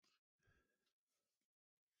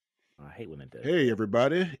I hate when it does. Hey,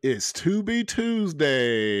 everybody. It's Tubi Tuesday.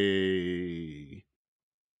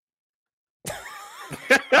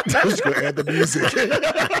 I'm just going to add the music.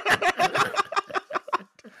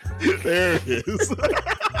 There it is.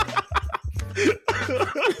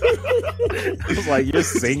 I was like, you're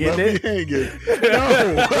singing it?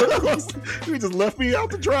 No. You just left me out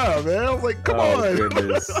to dry, man. I was like, come on.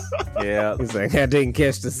 Goodness. Yeah. He's like, I didn't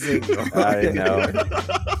catch the signal. I know.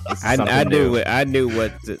 I knew it. I knew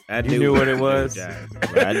what it was.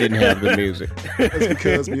 But I didn't have the music. That's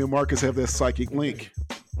because me and Marcus have that psychic link.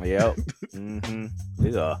 Yep. Mm-hmm.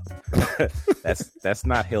 Yeah. That's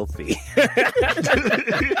not healthy.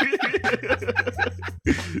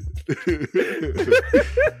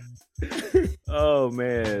 Oh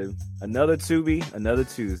man. Another Tubi, another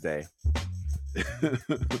Tuesday.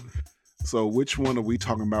 So which one are we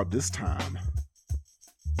talking about this time?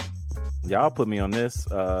 Y'all put me on this.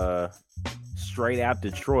 Straight out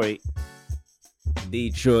Detroit.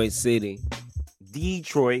 Detroit City.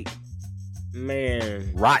 Detroit.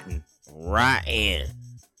 Man. Rotten.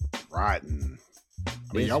 I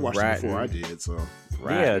mean, y'all watched it before I did, so.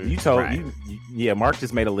 Yeah, you told you. Yeah, Mark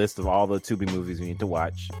just made a list of all the Tubi movies we need to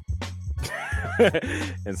watch.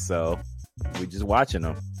 And so we just watching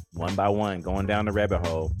them one by one, going down the rabbit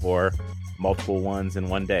hole, or multiple ones in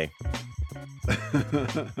one day.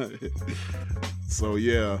 So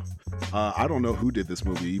yeah, I don't know who did this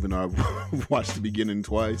movie, even though I watched the beginning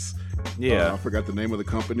twice. Yeah, I forgot the name of the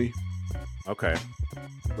company. Okay,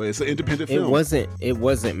 but it's an independent film. It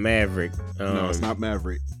wasn't Maverick. No, it's not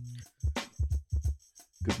Maverick.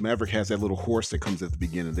 Because Maverick has that little horse that comes at the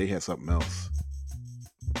beginning. They had something else.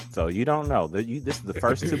 So you don't know. This is the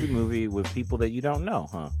first Tubi movie with people that you don't know,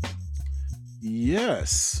 huh?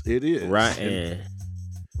 Yes, it is. Right. And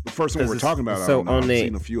the first one we're talking about, so I've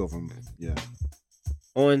seen a few of them. Yeah.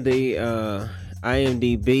 On the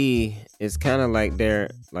IMDb, it's kind of like the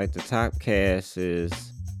top cast is,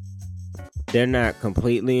 they're not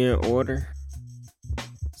completely in order.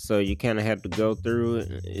 So you kind of have to go through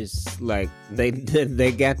it. It's like they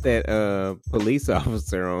got that police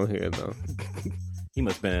officer on here though. He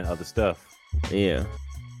must have been in other stuff. Yeah.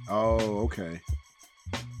 Oh, okay.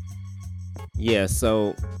 Yeah,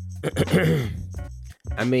 so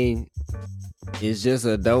I mean, it's just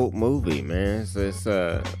a dope movie, man. So it's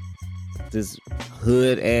this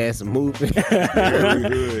hood ass movie.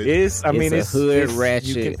 It's a hood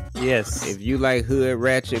ratchet. Yes. If you like hood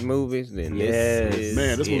ratchet movies, then this is,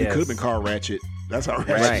 man, this movie could have been called Ratchet. That's how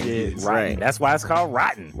ratchet it is. Right. That's why it's called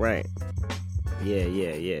Rotten. Right. Yeah.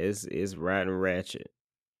 It's Rotten Ratchet.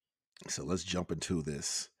 So let's jump into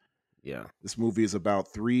this. Yeah. This movie is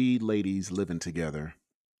about three ladies living together.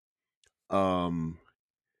 Niecy,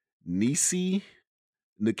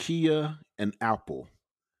 Nakia, and Apple.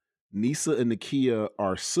 Nisa and Nakia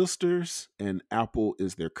are sisters, and Apple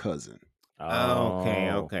is their cousin. Oh,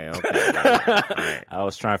 okay. Right. I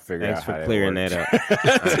was trying to figure out how for clearing that up.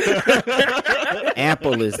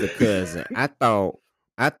 Apple is the cousin. I thought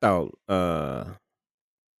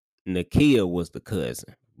Nakia was the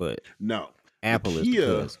cousin, but no, Apple Nakia, is the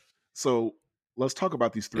cousin. So let's talk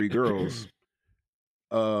about these three girls.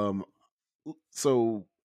 So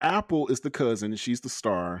Apple is the cousin, and she's the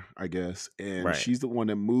star, I guess, and she's the one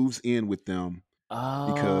that moves in with them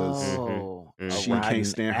because she can't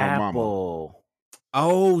stand her mama.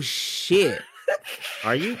 Oh shit!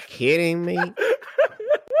 Are you kidding me?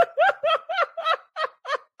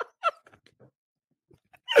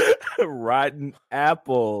 Rotten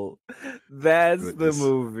Apple. That's the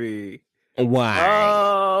movie. Why?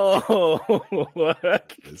 Oh,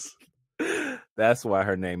 that's why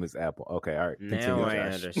her name is Apple. Okay, all right. Now I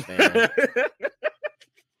understand.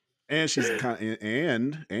 And she's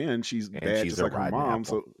she's bad, just like her mom. Apple.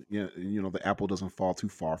 So yeah, the apple doesn't fall too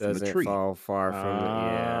far from the tree. Doesn't fall far from it.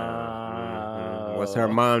 Yeah. What's her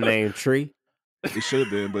mom name? Tree. It should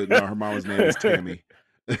have been, but no, her mom's name is Tammy.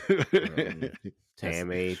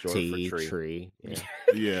 Tammy T Tree.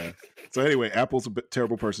 Yeah. So anyway, Apple's a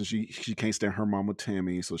terrible person. She can't stand her mama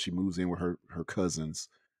Tammy, so she moves in with her cousins.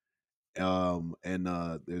 And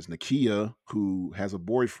there's Nakia, who has a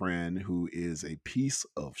boyfriend who is a piece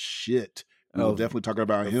of shit. We'll definitely talk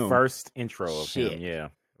about him. First intro of him, yeah.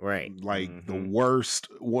 Right. Like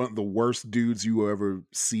one of the worst dudes you will ever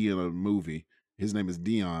see in a movie. His name is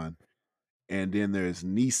Dion. And then there's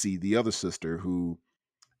Niecy, the other sister, who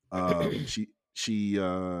she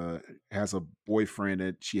has a boyfriend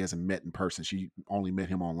that she hasn't met in person. She only met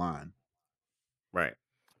him online. Right.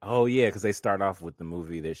 Oh yeah, because they start off with the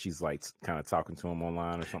movie that she's like kind of talking to him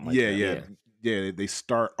online or something like that. Yeah. They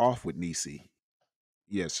start off with Niecy.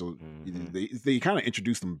 Yeah, so Mhm. they kind of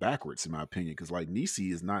introduced them backwards, in my opinion, because like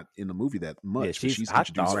Nisi is not in the movie that much, but she's I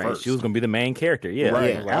introduced thought first. she was gonna be the main character. Yeah,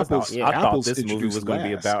 Right. Yeah. I thought Apple's this movie was introduced gonna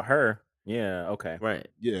be last. about her. Yeah. Okay. Right.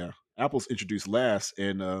 Yeah, Apple's introduced last,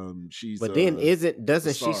 and she's. But then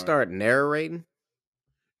doesn't she star. start narrating?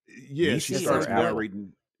 Yeah, she Nisi starts or Apple?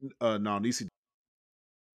 narrating. No, Nisi.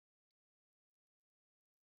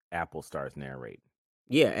 Apple starts narrating.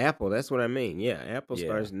 Yeah, Apple. That's what I mean. Yeah, Apple Yeah.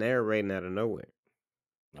 starts narrating out of nowhere.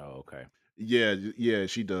 Oh, okay. Yeah,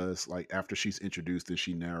 she does. Like after she's introduced, and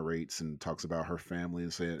she narrates and talks about her family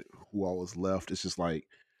and saying who all was left. It's just like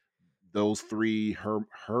those three, her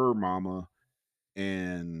mama,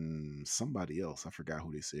 and somebody else. I forgot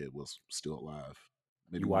who they said was still alive.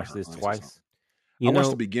 Maybe You one of watched her this aunts or twice, something. You I watched know,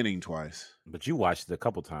 the beginning twice. but you watched it a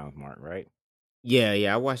couple times, Mark, right? yeah.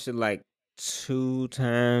 I watched it like 2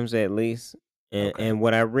 times at least, and Okay. and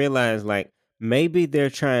what I realized, like maybe they're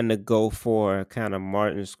trying to go for a kind of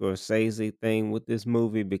Martin Scorsese thing with this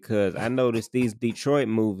movie, because I noticed these Detroit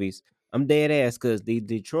movies. I'm dead ass, because these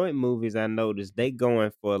Detroit movies, I noticed they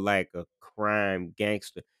going for like a crime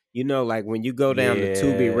gangster. You know, like when you go down the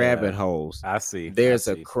Tubi rabbit Yeah. holes, I see. there's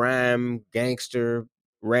a crime gangster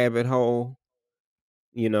rabbit hole.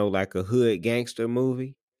 You know, like a hood gangster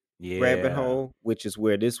movie rabbit Yeah. hole, which is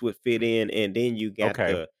where this would fit in, and then you got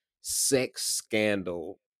Okay. the sex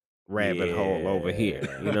scandal rabbit hole over here.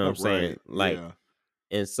 Yeah. You know what I'm saying? Right. Like, Yeah.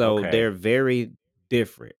 and so Okay. they're very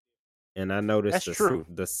different. And I noticed That's true.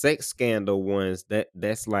 the sex scandal ones,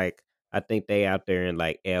 that's like, I think they out there in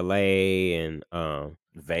like LA and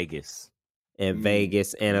Vegas.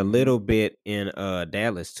 Vegas, and a Mhm. little bit in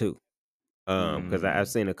Dallas too. Because I've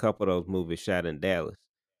Mm. seen a couple of those movies shot in Dallas.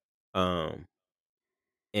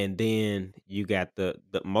 And then you got the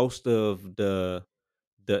most of the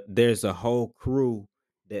there's a whole crew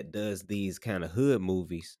that does these kind of hood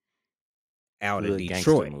movies out of Hood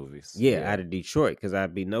gangster Detroit. movies. Yeah, out of Detroit, because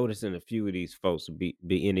I'd be noticing a few of these folks be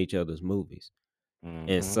in each other's movies. And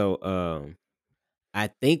Mhm. so I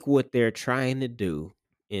think what they're trying to do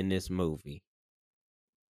in this movie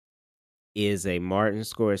is a Martin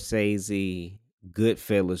Scorsese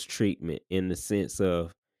Goodfellas treatment, in the sense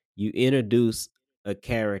of you introduce a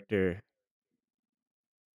character,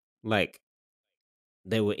 like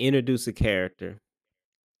they will introduce a character,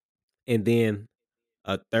 and then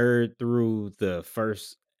a third through the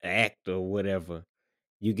first act or whatever,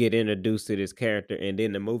 you get introduced to this character, and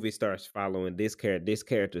then the movie starts following this character. This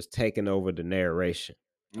character's taking over the narration.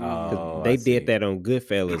 Because Oh, they I did see. that on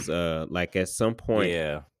Goodfellas. Like at some point,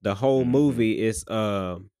 Yeah. the whole Mhm. movie is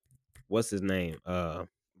what's his name?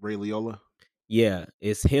 Ray Liotta. Yeah,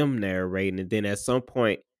 it's him narrating, and then at some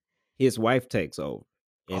point, his wife takes over,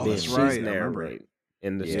 and Oh, then that's she's right. I remember. narrating,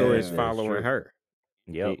 and the Yeah, story's Yeah. that's following true. her.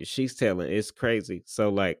 Yep. And she's telling. It's crazy. So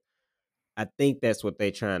like, I think that's what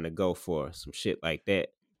they trying to go for, some shit like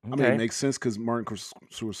that. I mean, it Okay. makes sense because Martin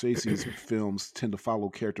Scorsese's films tend to follow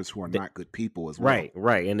characters who are They- not good people as well.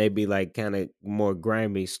 Right, and they be like kind of more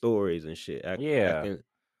grimy stories and shit. Yeah.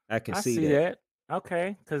 I can I see see that. that.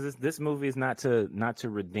 Okay, because this movie is not to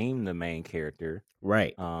redeem the main character.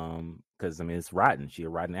 Right, Because I mean it's rotten. She a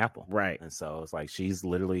rotten apple. right, And so it's like she's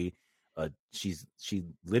literally, she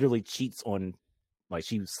literally cheats on, like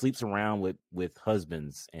she sleeps around with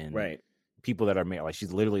husbands and right. people that are married. Like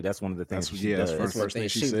she's literally, that's one of the things That's- she yeah, that's does. first- That's one thing thing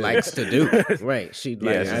she she said. likes to do. Right, she Yeah,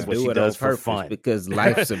 like, that's I what do she it does on for purpose fun. because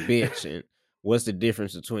life's a bitch, and what's the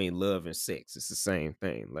difference between love and sex? It's the same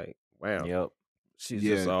thing. Like, wow, Yep. she's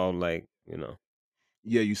Yeah. just all like, you know.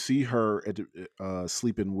 Yeah, you see her at the,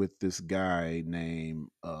 sleeping with this guy named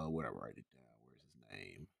what I write it down. Where's his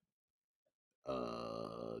name?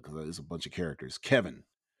 Because there's a bunch of characters. Kevin.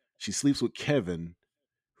 She sleeps with Kevin,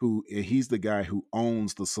 who he's the guy who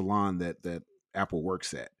owns the salon that Apple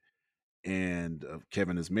works at, and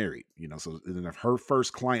Kevin is married. You know, so then her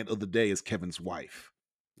first client of the day is Kevin's wife.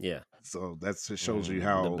 Yeah, So that just shows you Mm,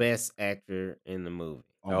 how the best actor in the movie.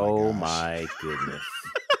 Oh, my, gosh. goodness.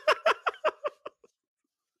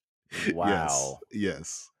 Wow.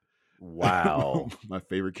 Yes. Wow. My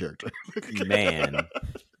favorite character. Man.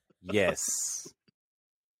 Yes.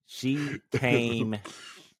 She came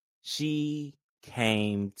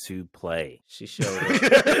to play. She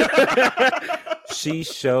showed up. She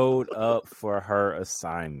showed up for her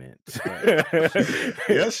assignment.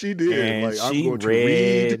 Yes, she did. And Like, I'm she going to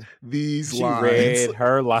read these She lines. read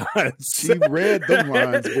her lines. She read them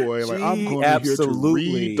lines, boy. Like, I'm She going here to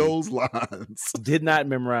read those lines. Did not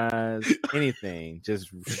memorize anything. Just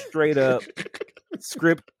straight up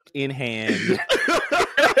script in hand.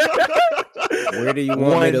 Where do you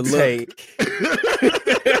want me to look? take.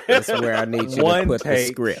 That's where I need you One to put take.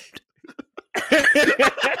 the script.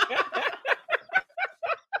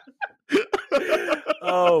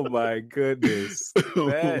 Oh my goodness.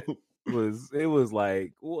 It was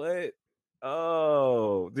like, what?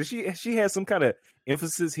 Oh, she had some kind of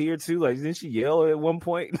emphasis here too? Like, didn't she yell at one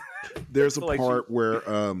point? There's a like part where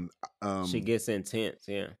she gets intense,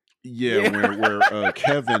 yeah. where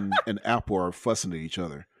Kevin and Apple are fussing at each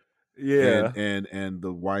other. Yeah. And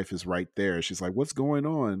the wife is right there. She's like, "What's going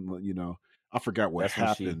on?" You know, I forgot what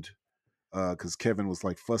happened. Because Kevin was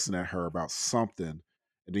like fussing at her about something, and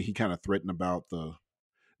then he kind of threatened about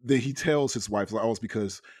then he tells his wife, like, "Oh, it's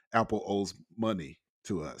because Apple owes money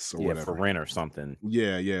to us or whatever for rent or something."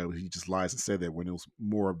 Yeah. He just lies and said that when it was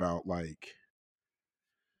more about like,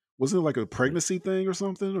 wasn't it like a pregnancy thing or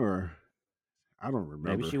something, or I don't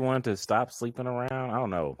remember. Maybe she wanted to stop sleeping around. I don't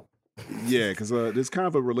know. Yeah, because there's kind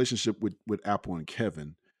of a relationship with Apple and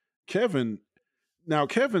Kevin. Kevin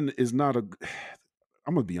is not a.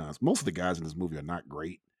 I'm gonna be honest. Most of the guys in this movie are not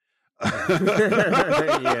great.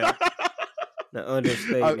 Yeah. The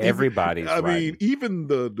understatement. Everybody's I right. mean, even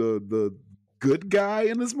the good guy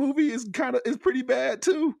in this movie is pretty bad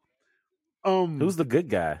too. Who's the good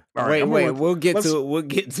guy? All right, we'll get to it. We'll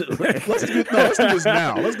get to it. let's do this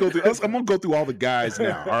now. Let's go through. I'm gonna go through all the guys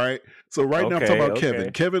now. All right. So right now I'm talking about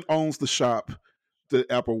Kevin. Kevin owns the shop that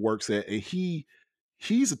Apple works at, and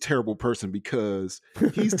he's a terrible person because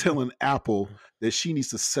he's telling Apple that she needs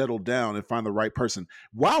to settle down and find the right person.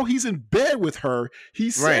 While he's in bed with her, he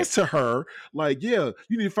says to her, like, "Yeah,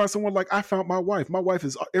 you need to find someone like I found my wife. My wife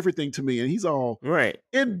is everything to me." And he's all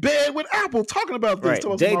in bed with Apple talking about this.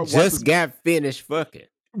 Right. They just got finished fucking.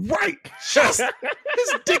 Right. Just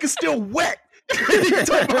his dick is still wet.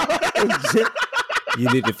 You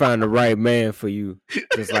need to find the right man for you,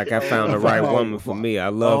 just like I found the right woman for me. I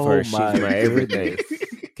love her. She's my everything.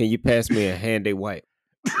 Can you pass me a handy wipe?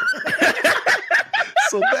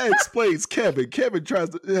 So that explains Kevin. Kevin has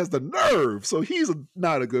the nerve, so he's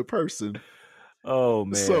not a good person. Oh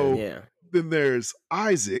man. So then there's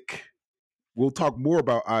Isaac. We'll talk more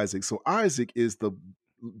about Isaac. So Isaac is the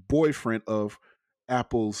boyfriend of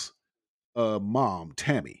Apple's mom,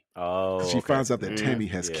 Tammy. Oh, she finds out that Tammy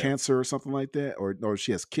has cancer or something like that, or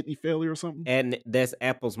she has kidney failure or something. And that's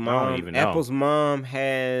Apple's mom. I don't even know. Apple's mom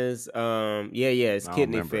has it's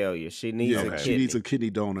kidney failure. She needs a kidney. She needs a kidney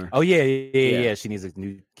donor. Oh yeah. She needs a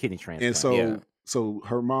new kidney transplant. And so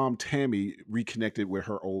her mom Tammy reconnected with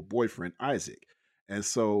her old boyfriend Isaac, and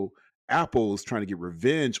so Apple is trying to get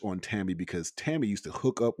revenge on Tammy because Tammy used to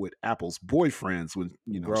hook up with Apple's boyfriends when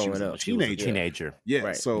she was a teenager. Yeah,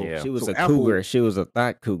 right. So she was a Apple, cougar. She was a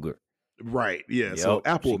thought cougar. Right. Yeah. So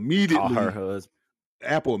Apple immediately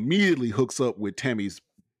hooks up with Tammy's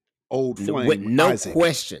old flame with no Isaac.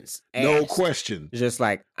 questions. No question. Just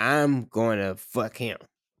like, I'm going to fuck him.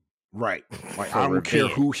 Right. Like, I don't care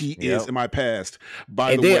who he is in my past.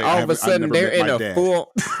 By and the then way, all of a sudden they're in a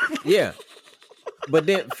full But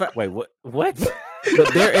then wait, what?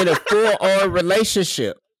 But they're in a full-on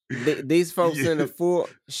relationship. These folks she's in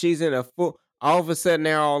a full. All of a sudden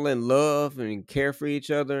they're all in love and care for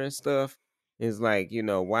each other and stuff. It's like,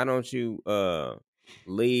 why don't you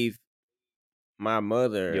leave my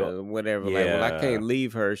mother or whatever? Like, well, I can't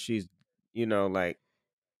leave her. She's, I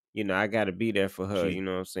got to be there for her. You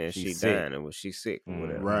know what I'm saying? She's dying or she's sick or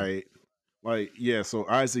whatever. Right. Like, so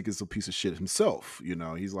Isaac is a piece of shit himself.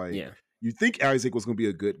 He's like, you think Isaac was going to be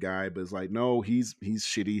a good guy, but it's like, no, he's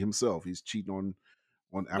shitty himself. He's cheating on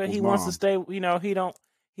Apple's mom. But he wants to stay. He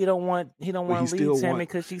don't want to leave Tammy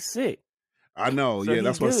because she's sick. I know. So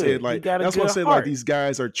that's what I said. Like, that's what I said. Like, these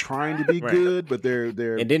guys are trying to be good, but they're.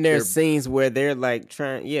 And then there's scenes where they're like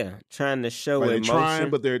trying to show like emotion. They're trying,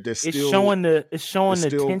 but they're still. It's showing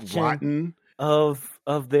the tension rotten.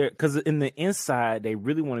 of their, because in the inside they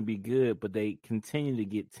really want to be good, but they continue to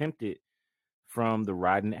get tempted from the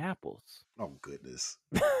rotten apples. Oh goodness.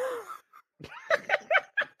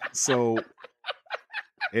 So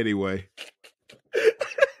anyway,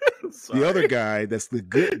 the other guy that's the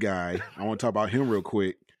good guy, I want to talk about him real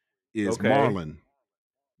quick, is Marlon.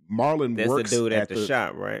 Marlon that's works the dude at the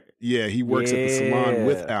shop, right? Yeah, he works at the salon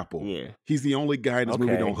with Apple. Yeah. He's the only guy in this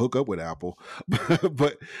movie don't hook up with Apple.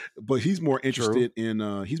 but he's more interested in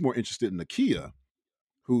Nakia,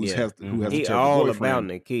 who has a terrible boyfriend. About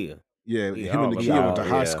Nakia. Yeah, him and Nakia went to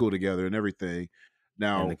high school together and everything.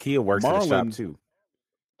 Now, and Nakia works at the shop too.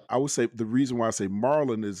 I would say the reason why I say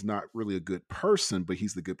Marlon is not really a good person, but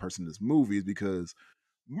he's the good person in this movie is because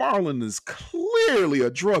Marlon is clearly a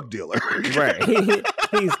drug dealer. Right.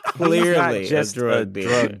 He's clearly not just a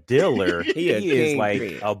drug dealer. He is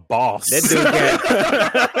like a boss. That dude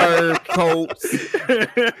got fur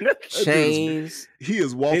coats, chains. He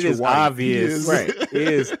is Walter It is White. obvious. It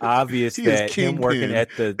is obvious that him working at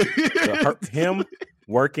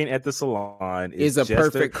working at the salon is is a just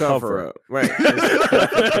perfect a cover up. Right.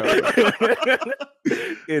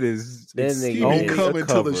 It is. That It's nigga He only be is- coming a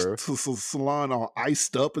to cover. the salon all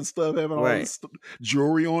iced up and stuff, having all Right. this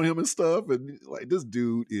jewelry on him and stuff, and like this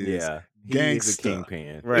dude is Yeah, he is a gangsta.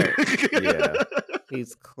 kingpin. Right. Yeah,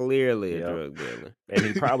 He's clearly a Yep. drug dealer. and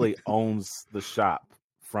he probably owns the shop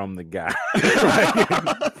from the guy.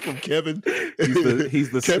 From Kevin. He's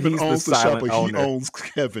the Kevin he's owns the the shop, silent but owner. he owns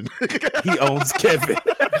Kevin. He owns Kevin.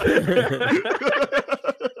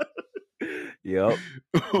 Yep,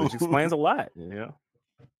 which explains a lot. Yeah.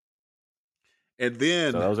 And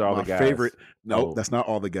then So those are all my the guys. favorite. No, Oh. that's not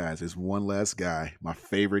all the guys. There's one last guy. My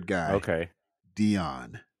favorite guy. Okay.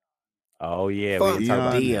 Dion. Oh yeah, Fuck we can talk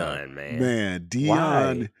about Dion, man. Man,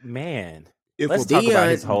 Dion. Why? Man. If Let's a- talk about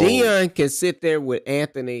his whole. Dion can sit there with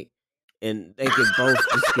Anthony, and they can both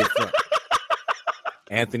just get fucked.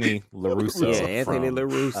 Anthony LaRusso. Yeah, Anthony from,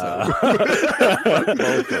 LaRusso.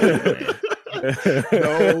 Both of them, man.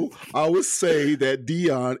 No, I would say that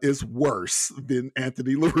Dion is worse than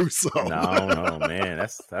Anthony LaRusso. No, man,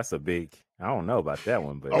 that's a big. I don't know about that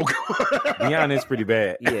one, but Oh, Dion is pretty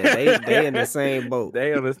bad. Yeah, they in the same boat.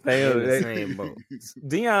 They in the understand. same boat.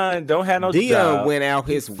 Dion don't have no Dion job. went out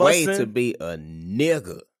his He's way fussing. to be a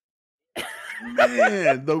nigga.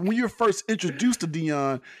 Man, when you're first introduced to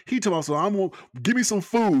Dion, he told me, "So I'm gonna give me some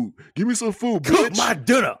food. Give me some food, Cook bitch. my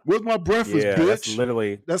dinner. Where's my breakfast, Yeah, bitch?" that's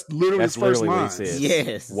literally That's literally his first what he line. says.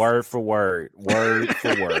 Yes. Word for word. Word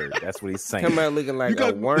for word. That's what he's saying. Come out looking like You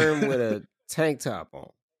got- a worm with a tank top on.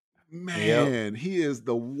 Man, he is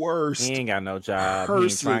the worst. He ain't got no job. He ain't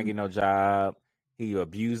person. trying to get no job. He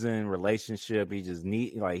abusing relationship. He just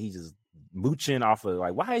he just mooching off of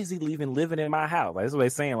why is he living in my house? Like, that's what they're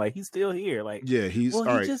saying. Like, he's still here. Like, Yeah, he's well,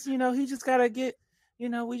 all he right. just he just gotta get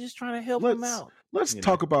we just trying to help him out. Let's you know.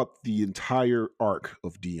 talk about the entire arc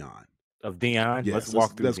of Dion. Of Dion. Yes, let's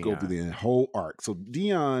walk through. Let's go through the whole arc. So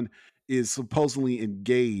Dion is supposedly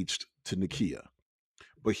engaged to Nakia,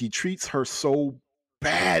 but he treats her so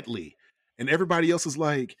badly, and everybody else is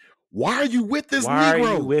like, "Why are you with this Why Negro?"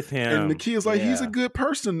 are you with him? And Nakia's like, "He's a Yeah. good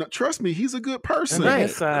person. Trust me, he's a good person." And on Right.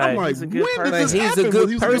 his side, I'm like, he's a good when person. did this He's a happen? good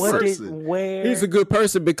He was a person. good What did- person. where He's a good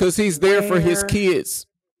person because he's there for his Where- kids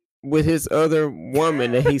with his other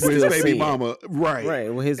woman that he's With still his baby seeing. mama, right?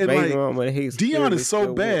 Right, with his And, baby like, mama that he's Dion clearly is so still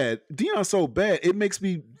with. bad. Dion's so bad. It makes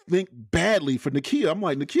me think badly for Nakia. I'm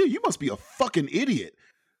like, Nakia, you must be a fucking idiot.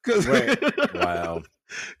 Because Right. Wow.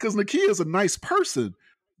 because Nakia is a nice person,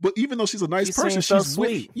 but even though she's a nice She person, seems so she's with,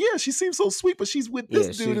 sweet. yeah, she seems so sweet, but she's with Yeah, this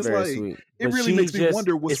she's dude. It's very like sweet. it But really she makes me just-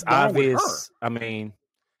 wonder what's it's wrong obvious. with her. I mean,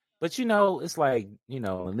 but it's like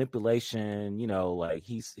manipulation. Like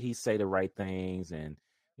he say the right things, and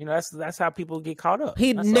that's how people get caught up.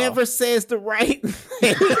 He That's never all. says the right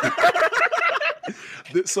thing.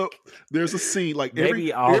 So there's a scene like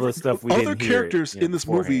Maybe all the stuff we other didn't hear, characters in this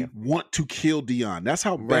movie beforehand. want to kill Dion. That's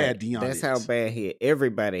how bad Right. Dion That's is. how bad he is.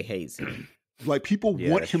 Everybody hates him. Like people Yeah,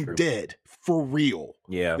 want that's him true. dead for real.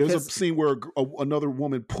 Yeah, There's a 'Cause- scene where another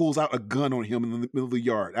woman pulls out a gun on him in the middle of the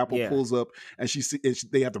yard. Apple Yeah. pulls up, and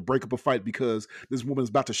they have to break up a fight because this woman is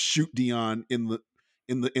about to shoot Dion in front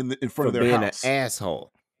For of their being house. an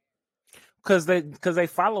asshole. because they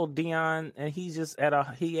followed Dion, and he's just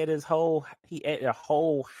he had a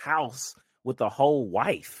whole house with a whole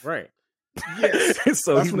wife. Right. Yes,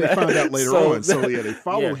 So that's he's when they not- found out later so on. So yeah, they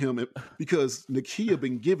follow Yeah. him because Nakia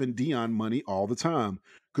been giving Dion money all the time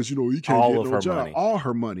because he can't All get of no her job, money. all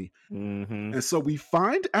her money. Mhm. And so we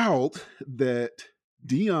find out that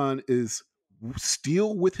Dion is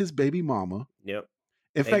still with his baby mama. Yep.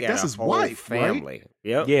 In They fact, got that's a his whole wife, right? family.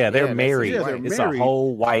 Yep. Yeah, they're that's his married. Yeah, they're wife. It's married. a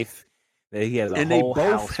whole wife that he has a And they whole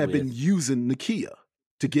both house have with. been using Nakia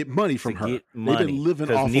to get money from To her. get They've money, been living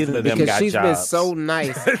 'cause off neither of of them Because got she's been jobs. so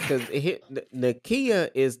nice. Because Nakia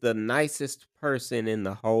is the nicest person in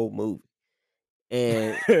the whole movie,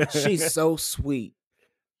 and she's so sweet,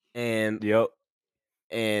 and Yep.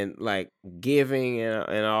 like giving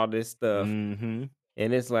and all this stuff. Mm-hmm.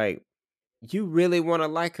 And it's like, you really want to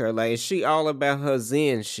like her. Like, is she all about her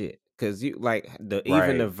Zen shit? Because you like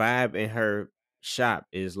even the vibe in her shop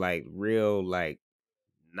is like real, like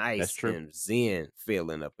nice true. and Zen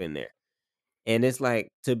feeling up in there. And it's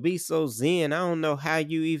like, to be so Zen, I don't know how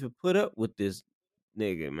you even put up with this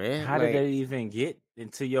nigga, man. How like, did that even get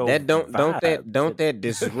into your that don't vibe? that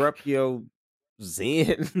disrupt your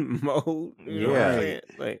Zen mode? You know what I'm Right. saying?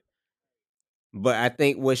 Like, but I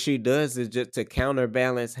think what she does is just to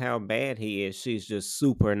counterbalance how bad he is. She's just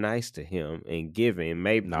super nice to him and giving.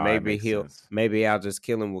 Maybe No, that maybe makes he'll sense. maybe I'll just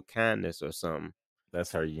kill him with kindness or something.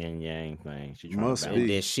 That's her yin yang thing. She trying Must to be. And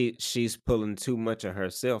balance. then she's pulling too much of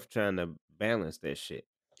herself trying to balance that shit.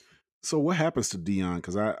 So what happens to Dion?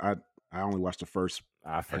 Because I only watched the first.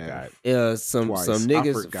 I forgot. Some Twice. I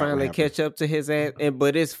niggas forgot finally what catch up to his ass,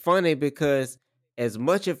 but it's funny because as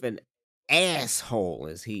much of an asshole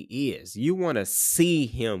as he is, you want to see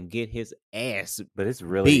him get his ass But it's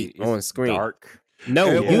really beat on screen. dark. No,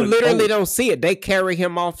 And- you oh, literally oh. don't see it. They carry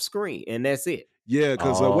him off screen, and that's it. Yeah,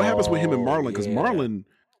 because what happens with him and Marlon? Because yeah. Marlon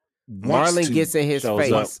wants Marlon to, gets in his shows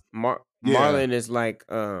face. up. Yeah. Marlon is like,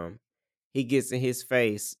 he gets in his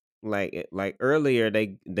face like earlier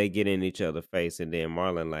they get in each other's face, and then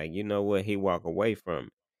Marlon like, you know what, he walk away from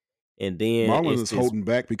it. And then Marlon it's is this- holding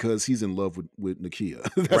back because he's in love with Nakia.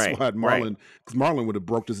 That's Right, why right. Marlon, because Marlon would have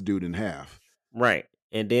broke this dude in half. right.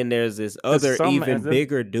 And then there's this other some- even as if-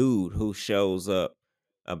 bigger dude who shows up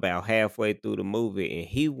about halfway through the movie, and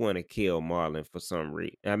he want to kill Marlon for some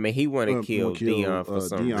reason. I mean, he want to kill Dion for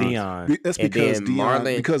some reason. Dion. That's And because then Dion.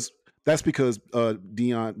 Marlon- Because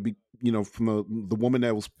Dion. From the woman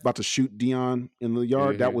that was about to shoot Dion in the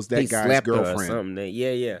yard. That was that he guy's slapped her or girlfriend. something.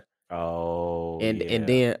 Yeah. Oh, And yeah.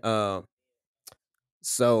 then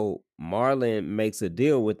so Marlon makes a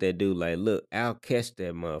deal with that dude, like, look, I'll catch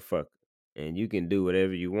that motherfucker and you can do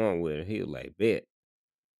whatever you want with it. He was like, bet.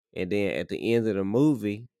 And then at the end of the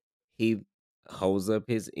movie, he holds up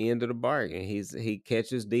his end of the bargain. He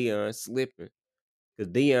catches Dion slipping. Cause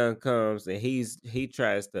Dion comes and he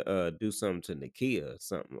tries to do something to Nakia or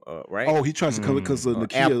something, right? Oh, he tries to come because Or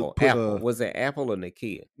Nakia Apple. Was it Apple or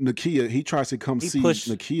Nakia? Nakia, he tries to come He see pushed-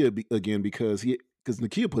 Nakia again because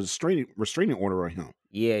Nakia put a restraining order on him.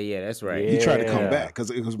 Yeah, that's right. He tried to come Yeah. back because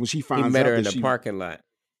when she He finds met out her in that the she, parking lot.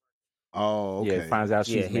 oh, okay, Yeah, finds out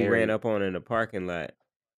she's Yeah, he married. ran up on her in the parking lot.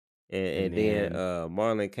 And then then-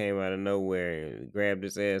 Marlon came out of nowhere and grabbed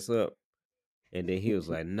his ass up. And then he was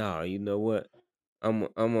like, nah, you know what? I'm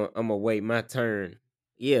gonna wait my turn.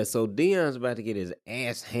 Yeah, so Dion's about to get his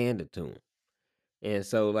ass handed to him. And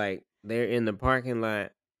so like they're in the parking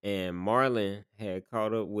lot and Marlon had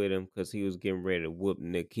caught up with him because he was getting ready to whoop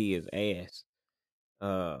Nakia's ass.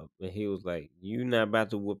 And he was like, you not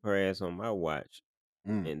about to whoop her ass on my watch.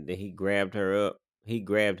 And then he grabbed her up. He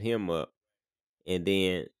grabbed him up. And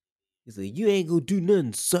then he said, you ain't gonna do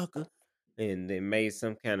nothing, sucker. And they made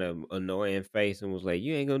some kind of annoying face and was like,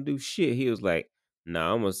 you ain't gonna do shit. He was like,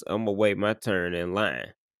 nah, I'm gonna wait my turn in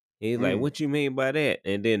line. He's like, what you mean by that?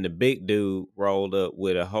 And then the big dude rolled up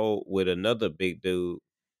with another big dude.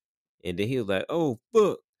 And then he was like, oh,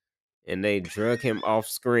 fuck. And they drug him off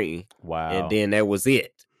screen. Wow. And then that was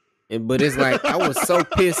it. But it's like, I was so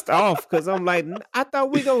pissed off because I'm like, I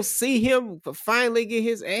thought we gonna see him finally get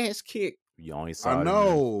his ass kicked You only saw I it.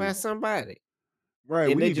 know, by somebody.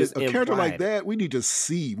 right? And We they need just a character like implied it. that. We need to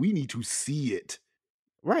see. We need to see it.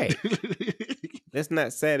 Right. That's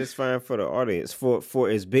not satisfying for the audience for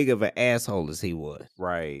as big of an asshole as he was.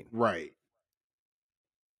 Right. Right.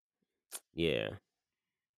 Yeah.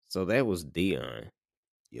 So that was Dion.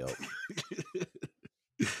 Yep.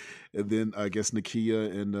 And then I guess Nakia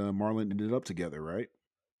and Marlon ended up together, right?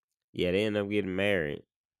 Yeah, they ended up getting married.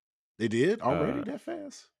 They did already Uh, that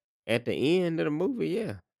fast? At the end of the movie,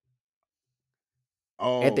 yeah.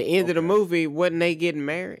 Oh, At the end of the okay. movie, wasn't they getting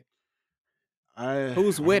married? Whose I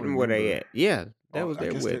don't wedding were they remember. at? Yeah, that Oh, was I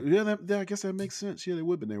their guess wedding. I guess that makes sense. Yeah, they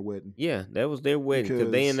would have been their wedding. Yeah, that was their wedding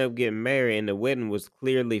because they Because- ended up getting married, and the wedding was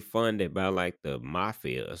clearly funded by like the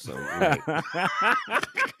mafia or something.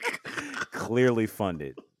 Clearly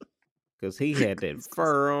funded. Because he had that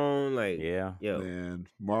fur on, like, Yeah. yo, Man,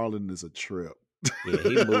 Marlon is a trip. yeah,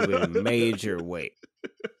 he moving major weight,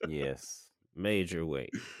 So, Yes.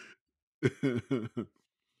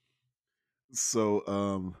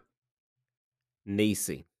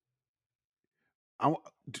 Niecy.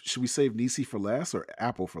 should we save Niecy for last or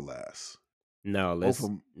Apple for last? No, Both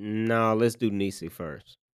of 'em- let's do Niecy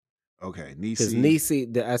first. Okay, Because Niecy.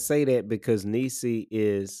 Niecy, I say that because Niecy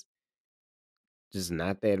is just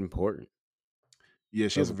not that important. Yeah,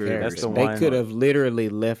 she has a of a very, character. very That's the small They one- could have literally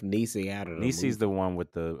left Niecy out of the Niecy's movie. the one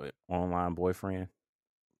with the online boyfriend.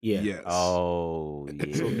 Yeah. Yes. Oh,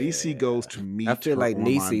 yeah. So Niecy goes to meet. I feel her like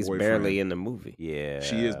online Niecy's boyfriend. barely in the movie. Yeah.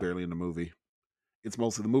 She is barely in the movie.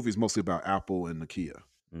 The movie is mostly about Apple and Nakia.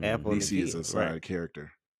 Mhm. Apple and Niecy is a Nakia, side right.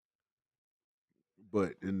 character.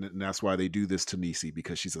 And that's why they do this to Niecy,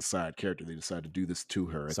 because she's a side character. They decide to do this to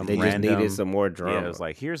her. at Some the They end. just needed random- some more drama. Yeah, it was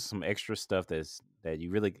like, here's some extra stuff that you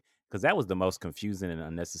really, because that was the most confusing and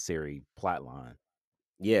unnecessary plot line.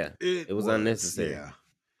 Yeah. It was unnecessary. Yeah.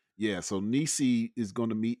 Yeah. So Niecy is going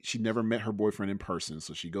to meet. She never met her boyfriend in person,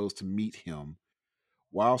 so she goes to meet him.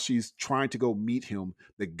 While she's trying to go meet him,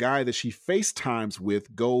 the guy that she FaceTimes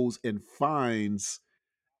with goes and finds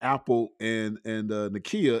Apple and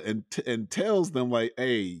Nakia and tells them like,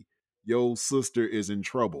 "Hey, your sister is in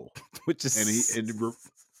trouble. Which is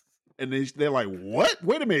And they're like, what?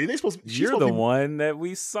 Wait a minute. They supposed she's you're supposed the to be, one that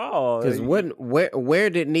we saw. Because where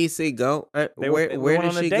did Niecy go? They Where went did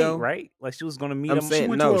on a she date, go? right? Like she was going to meet I'm him. saying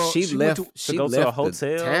went no. to a- She she went left. to She go to left a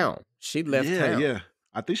hotel? the town. She left town. Yeah.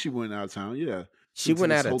 I think she went out of town. Yeah. She to went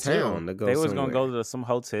this out of hotel. town to go. They was somewhere. going to go to some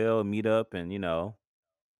hotel, meet up, and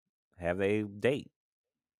have a date.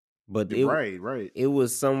 But Right. it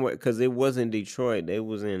was somewhere because it wasn't Detroit. It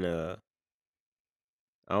was in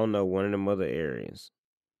I don't know, one of them other areas.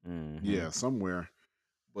 Mm-hmm. Yeah, somewhere.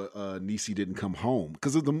 But Niecy didn't come home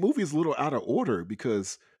because the movie is a little out of order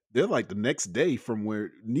because they're like the next day from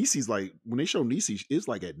where Niecy's like when they show Niecy it's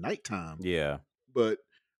like at nighttime. Yeah. But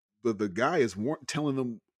the guy is telling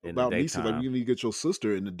them In the about Niecy like daytime. you need to get your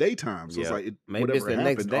sister in the daytime. So it's Yep. like Maybe whatever it's the next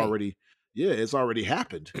happened day. already. Yeah, it's already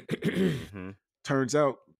happened. Mhm. Turns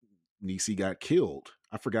out Niecy got killed.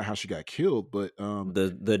 I forgot how she got killed, but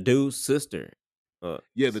The dude's sister.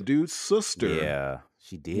 the dude's sister Yeah,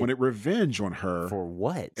 she did. wanted revenge on her. For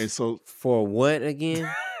what? And so For what again?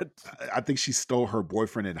 I think she stole her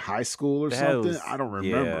boyfriend in high school or That something. was- I don't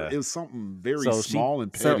remember. yeah. It was something very So she- small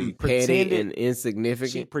and petty. Something petty pretended- and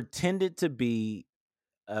insignificant. She pretended to be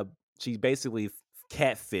she basically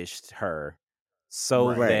catfished her so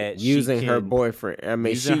Right. that using she her can- boyfriend. I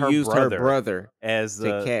mean, using she her used brother. her brother. as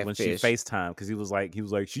to when she catfish. FaceTime because he was like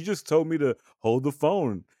she just told me to hold the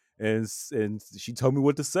phone and she told me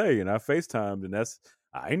what to say and I FaceTimed and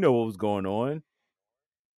I didn't know what was going on.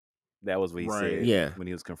 That was what he Right. said. Yeah. When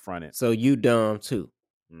he was confronted. So you dumb too.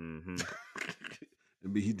 Mm-hmm.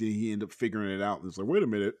 And he ended up figuring it out. It's like, wait a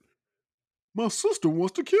minute, my sister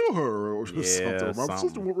wants to kill her or Yeah, something. My sister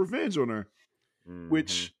something. wants revenge on her.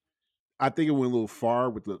 Which I think it went a little far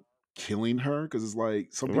with the killing her because it's like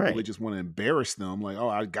some people they Right. just want to embarrass them, like, oh,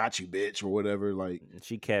 I got you, bitch, or whatever. Like,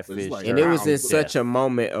 She catfished like- And it was in Wow. such a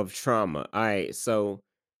moment of trauma. All right, so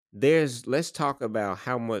let's talk about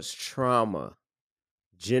how much trauma,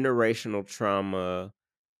 generational trauma,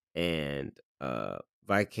 and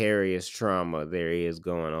vicarious trauma there is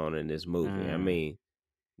going on in this movie. I Mm. mean,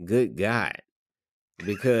 good God,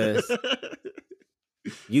 because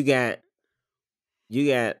you got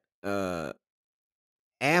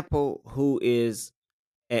Apple, who is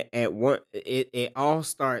at one. It all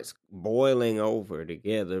starts boiling over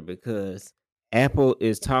together because Apple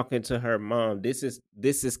is talking to her mom. This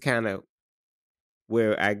is kind of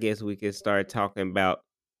where I guess we can start talking about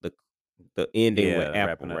the ending with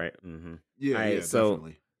Apple, right? Mm-hmm. yeah, Alright, yeah, so-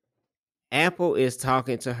 definitely. Apple is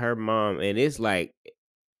talking to her mom, and it's like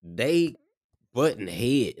they button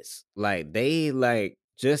heads, like they like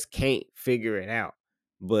just can't figure it out.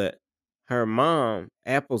 But her mom,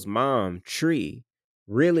 Apple's mom, Tree,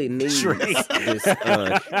 really needs Tree. this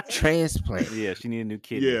transplant. Yeah, she need a new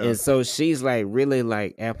kidney. Yeah. And so she's like, really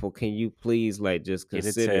like, Apple, can you please like just Get a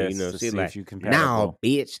consider, test to she's see like, if you no, compatible.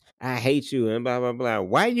 bitch, I hate you and blah, blah, blah.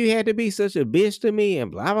 Why you had to be such a bitch to me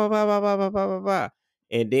and blah, blah, blah, blah, blah, blah, blah, blah, blah.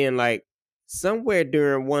 And then like somewhere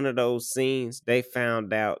during one of those scenes, they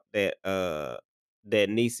found out that that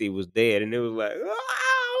Niecy was dead, and it was like,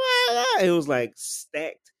 oh my God. It was like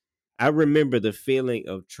stacked. I remember the feeling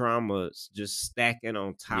of trauma just stacking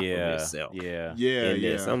on top of itself. Yeah. Yeah, And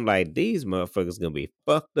yeah. this, I'm like, these motherfuckers gonna be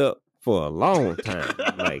fucked up for a long time.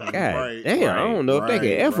 Like, God Right, damn, I don't know if they right,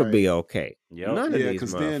 could ever right. be okay. Yep. None of Yeah, these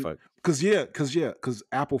 'cause then- motherfuckers. Because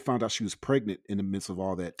Apple found out she was pregnant in the midst of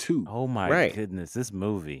all that too. Oh my Right. goodness, this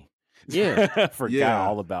movie. Yeah. I forgot Yeah.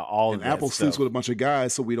 all about all and of that Apple stuff. sleeps with a bunch of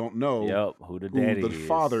guys, so we don't know Yep, who the who daddy the is.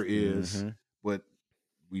 father is. Mhm. But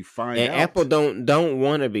we find And out. Apple don't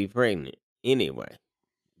want to be pregnant anyway.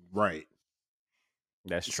 Right.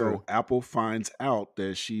 That's true. So Apple finds out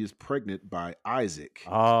that she is pregnant by Isaac,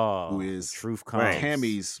 Oh, who the is truth Right.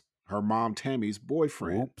 comes. her mom Tammy's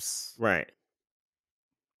boyfriend. Oops. Right.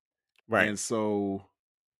 Right. And so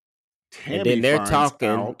Tammy And then they're finds talking.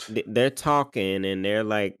 out. They're talking, and they're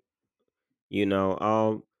like,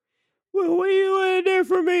 well, what you want to do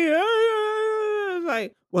for me? It's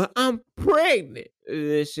like, well, I'm pregnant.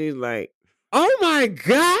 And then she's like, oh my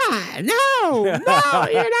God, no,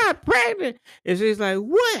 you're not pregnant. And she's like,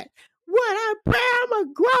 what? I'm pregnant. I'm a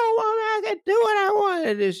grown woman. I can do what I want.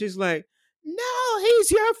 And then she's like, no,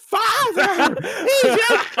 he's your father. He's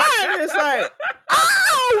your father. It's like,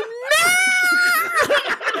 oh no.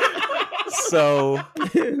 So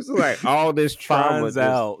It's like all this trauma. finds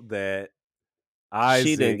out that Isaac,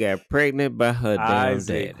 She done got pregnant by her damn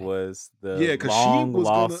Isaac daddy. was the Yeah, 'cause she long was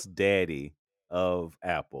lost daddy of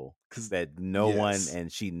Apple. 'Cause- That no Yes. one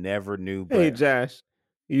and she never knew. Hey, But Josh,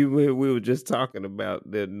 We were just talking about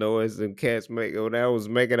the noise and cats make. When I was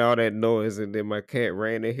making all that noise, and then my cat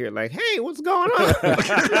ran in here like, "Hey, what's going on?"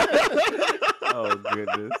 Oh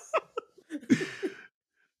goodness.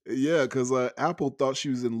 Yeah, because Apple thought she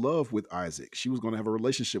was in love with Isaac. She was going to have a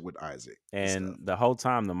relationship with Isaac. And the whole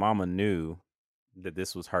time, the mama knew that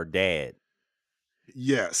this was her dad.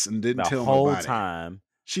 Yes, and didn't The tell whole nobody. time.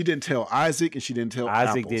 She didn't tell Isaac, and she didn't tell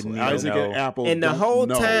Isaac Apple. didn't so Isaac know. and Apple And the don't whole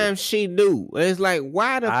know. time she knew. It's like,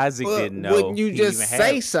 why the Isaac fuck didn't know wouldn't you he just even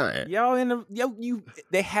say had- something?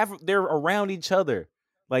 They're around each other.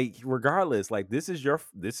 Like, regardless, like this is your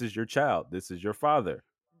child. This is your father.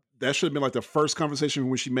 That should have been like the first conversation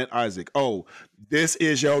when she met Isaac. Oh, this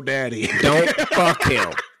is your daddy. Don't fuck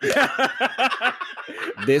him.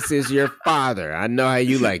 This is your father. I know how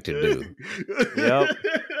you like to do. Yep.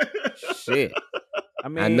 Shit. I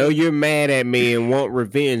mean, I know you're mad at me and want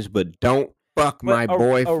revenge, but don't fuck my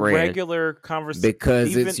boyfriend. A regular conversation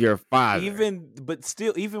because it's your father.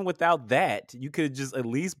 Even without that, you could have just at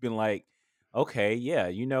least been like, okay, yeah,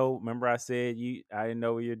 remember I said I didn't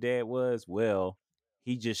know where your dad was? Well,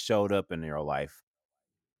 he just showed up in your life.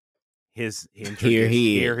 Here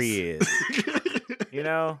he is.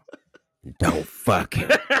 Don't fuck him.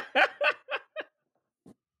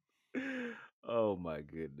 Oh my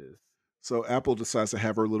goodness. So Apple decides to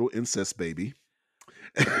have her little incest baby.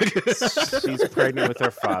 She's pregnant with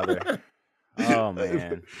her father. Oh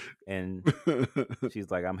man. And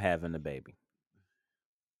she's like, I'm having a baby.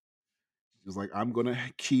 She's like, I'm gonna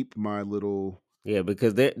keep my little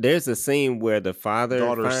because there's a scene where the father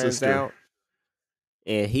finds sister. out,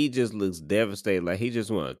 and he just looks devastated, like he just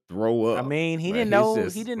want to throw up. I mean, he didn't know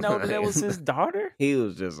that was his daughter. He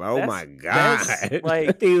was just, my god,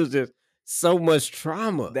 like he was just so much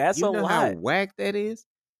trauma. That's you a know lot. How whack that is.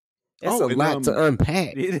 That's a lot to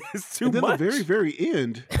unpack. It is too and then much. The very, very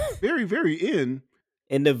end.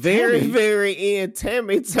 In the very, very end,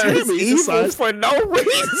 Tammy turns evil for no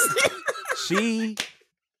reason. She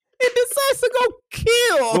decides to go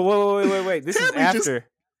kill. Wait. This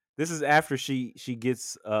is after she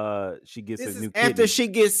gets a new kidney. After she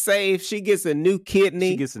gets saved, she gets a new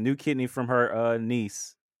kidney. She gets a new kidney from her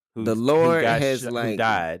niece. The Lord who like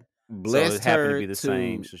died. Blessed so it happened her to be the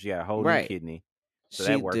same. So she got a whole new kidney. So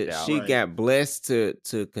that worked out. She got blessed to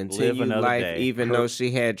continue life, day. even though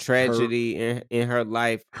she had tragedy in her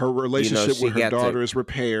life. Her relationship with her daughter is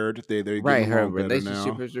repaired. They her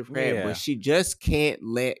relationship is repaired, but she just can't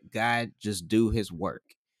let God just do His work.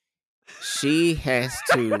 She has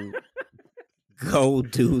to go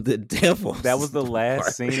do the devil. That was the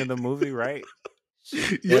last scene of the movie, right?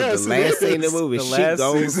 Yes, the last scene of the movie. She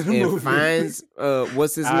goes and finds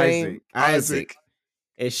what's his name? Isaac.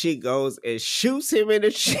 And she goes and shoots him in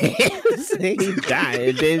the chest, and he dies,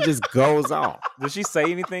 and then just goes off. Did she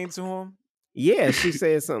say anything to him? Yeah, she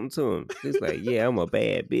said something to him. She's like, "Yeah, I'm a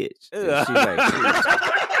bad bitch." And she's like,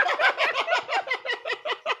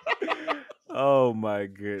 oh my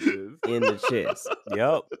goodness! In the chest.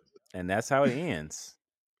 Yep, and that's how it ends.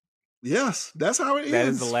 Yes, that's how it ends. That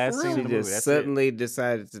is the last scene of the movie. She just suddenly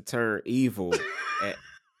decided to turn evil.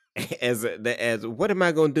 as what am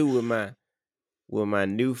I gonna do with my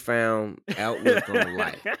newfound outlook on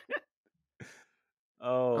life?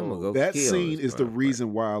 Oh, I'm gonna go that scene is the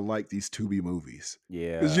reason why I like these Tubi movies.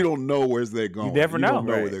 Yeah, because you don't know where they're going. You never know. You don't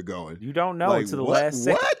know where they're going. You don't know until the last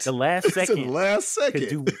second. What? The last second. The last second. Could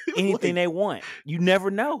do anything they want. You never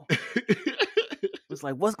know. It's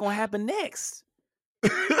like, what's gonna happen next?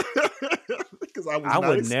 Because I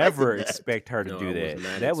would never expect her to do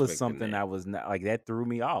that. That was something that. I was not like. That threw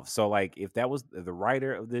me off. So like, if that was the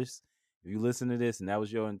writer of this, if you listen to this and that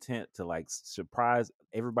was your intent to like surprise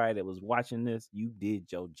everybody that was watching this, you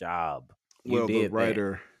did your job. The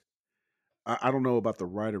writer, I don't know about the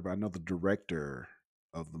writer, but I know the director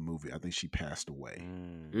of the movie. I think she passed away.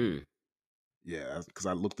 Yeah, because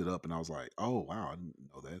I looked it up and I was like, oh wow, I didn't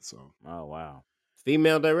know that. So, oh wow,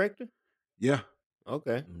 female director. Yeah.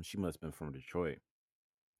 Okay. She must have been from Detroit.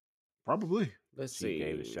 Probably. Let's see. She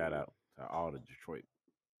gave a shout out to all the Detroit.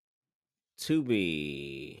 To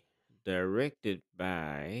be directed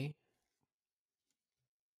by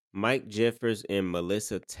Mike Jeffers and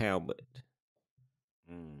Melissa Talbot.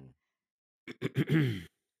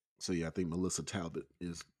 So yeah, I think Melissa Talbot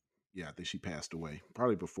is. Yeah, I think she passed away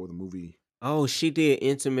probably before the movie. Oh, she did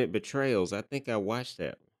Intimate Betrayals. I think I watched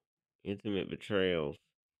that. Intimate Betrayals.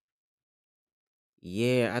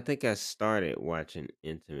 Yeah, I think I started watching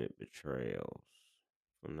Intimate Betrayals.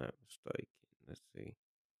 If I'm not mistaken. Let's see.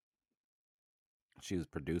 She was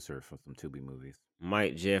producer for some Tubi movies.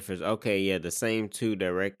 Mike Jeffers. Okay, yeah, the same two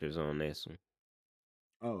directors on this one.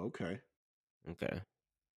 Oh, okay. Okay.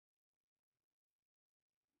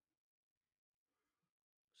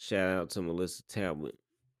 Shout out to Melissa Talbot.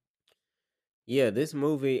 Yeah, this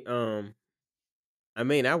movie. I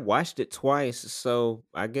mean, I watched it twice, so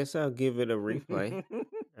I guess I'll give it a replay.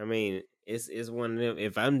 I mean, it's one of them.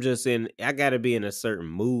 If I'm just in, I got to be in a certain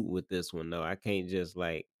mood with this one though. I can't just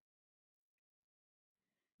like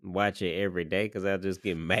watch it every day because I'll just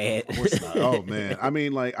get mad. Of course not. Oh man, I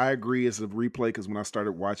mean, like I agree. It's a replay because when I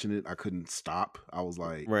started watching it, I couldn't stop. I was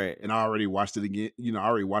like, Right. and I already watched it again. You know, I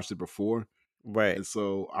already watched it before, Right. and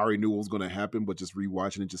so I already knew what was going to happen. But just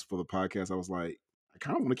rewatching it just for the podcast, I was like, I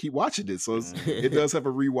kind of want to keep watching it. So it does have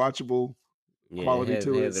a rewatchable quality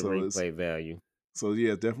to it. Has a So replay value. So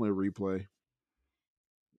yeah, definitely a replay.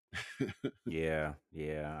 Yeah.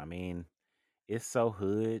 I mean, it's so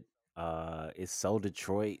hood. It's so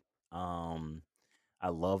Detroit. I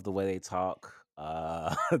love the way they talk.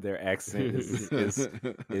 Their accent is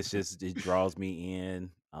it's just it draws me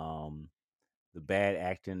in. The bad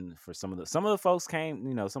acting for some of the folks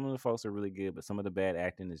some of the folks are really good, but some of the bad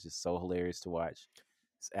acting is just so hilarious to watch.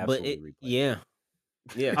 It's absolutely replay.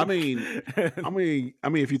 Yeah. I mean,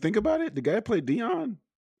 if you think about it, the guy who played Dion,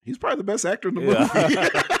 he's probably the best actor in the movie.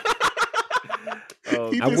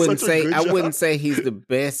 I wouldn't say he's the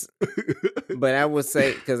best, but I would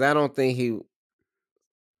say because I don't think he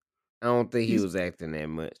was acting that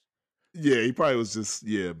much. Yeah, he probably was just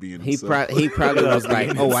being himself. He probably was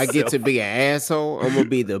like, "Oh, I get to be an asshole. I'm gonna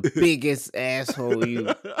be the biggest asshole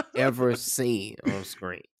you've ever seen on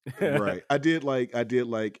screen." Right. I did like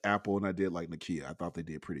Apple and I did like Nakia. I thought they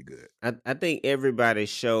did pretty good. I think everybody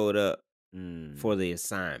showed up for the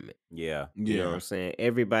assignment. Yeah. You know what I'm saying?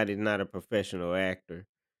 Everybody's not a professional actor.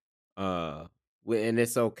 And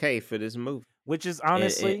it's okay for this movie. Which is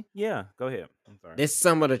honestly, go ahead. I'm sorry. It's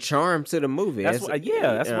some of the charm to the movie. That's why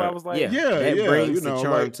I was like, that brings the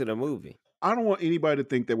charm to the movie. I don't want anybody to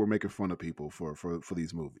think that we're making fun of people for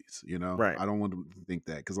these movies, you know? Right. I don't want them to think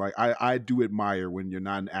that because like I do admire when you're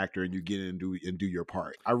not an actor and you get in and do your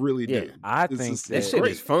part. I really do. I think that shit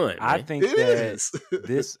is fun. Man. I think it is.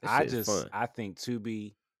 This I think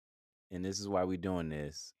Tubi, and this is why we're doing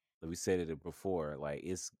this. We said it before, like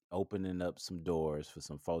it's opening up some doors for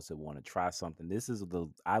some folks that want to try something.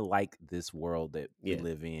 I like this world that we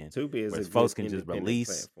live in. Tubi is where folks can just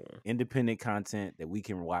release independent content that we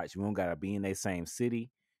can watch. We don't gotta be in the same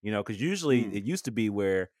city, you know, because usually it used to be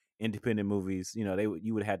where independent movies, you know,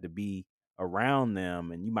 you would have to be around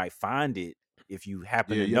them, and you might find it if you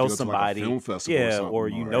happen to know somebody, or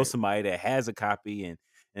you know somebody that has a copy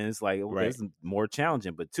and it's like, it's more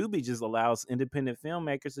challenging. But Tubi just allows independent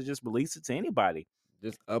filmmakers to just release it to anybody.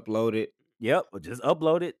 Just upload it. Yep, just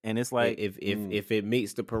upload it. And it's like... If it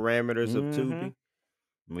meets the parameters of Tubi.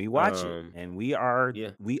 We watch it. And we are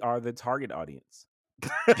the target audience.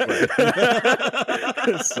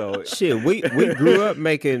 So shit, we grew up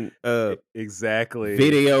making exactly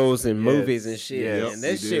videos and movies and shit. Yes, and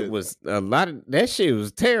that shit was that shit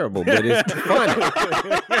was terrible, but it's funny.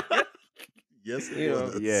 Yes, it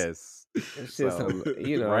was. Yes. It's just,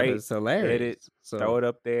 it's hilarious. Edit, throw it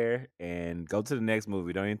up there, and go to the next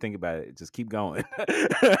movie. Don't even think about it. Just keep going.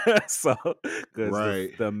 So,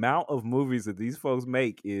 because the amount of movies that these folks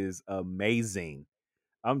make is amazing.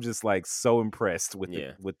 I'm just like so impressed with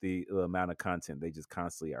the amount of content they just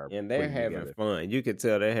constantly are. And they're having together. Fun. You can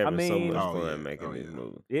tell they're having so much fun making these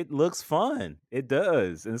movies. It looks fun. It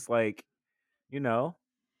does. And it's like, you know,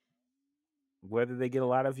 whether they get a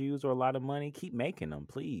lot of views or a lot of money, keep making them,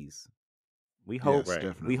 please. We hope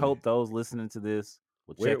we hope those listening to this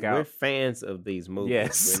will check out. We're fans of these movies.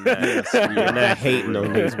 Yes. We're not hating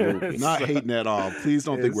on these movies. Not hating at all. Please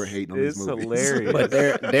don't think we're hating on these movies. It's hilarious. But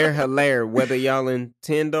they're hilarious. Whether y'all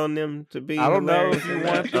intend on them to be I don't know hilarious if you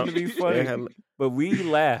want them to be funny, but we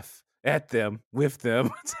laugh at them, with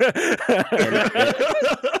them.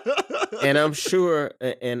 And I'm sure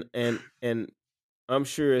and I'm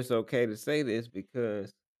sure it's okay to say this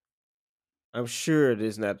because I'm sure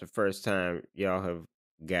this is not the first time y'all have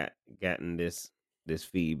gotten this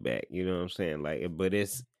feedback. You know what I'm saying? Like, but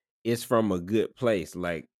it's from a good place.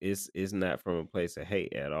 Like, it's not from a place of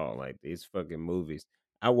hate at all. Like, these fucking movies.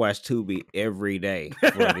 I watch Tubi every day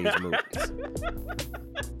for these movies.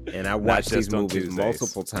 And I watch these movies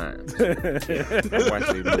multiple times. I watch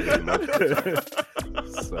these movies multiple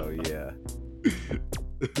times. So, yeah.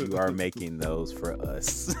 You are making those for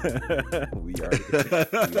us. We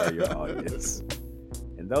are your audience.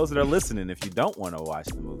 And those that are listening, if you don't want to watch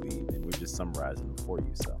the movie, then we're just summarizing them for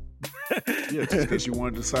you. So, yeah, just in case you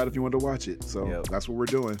want to decide if you want to watch it. So that's what we're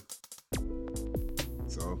doing.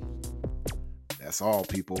 So that's all,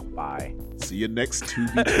 people. Bye. See you next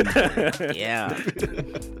Tubi Tuesday. Yeah.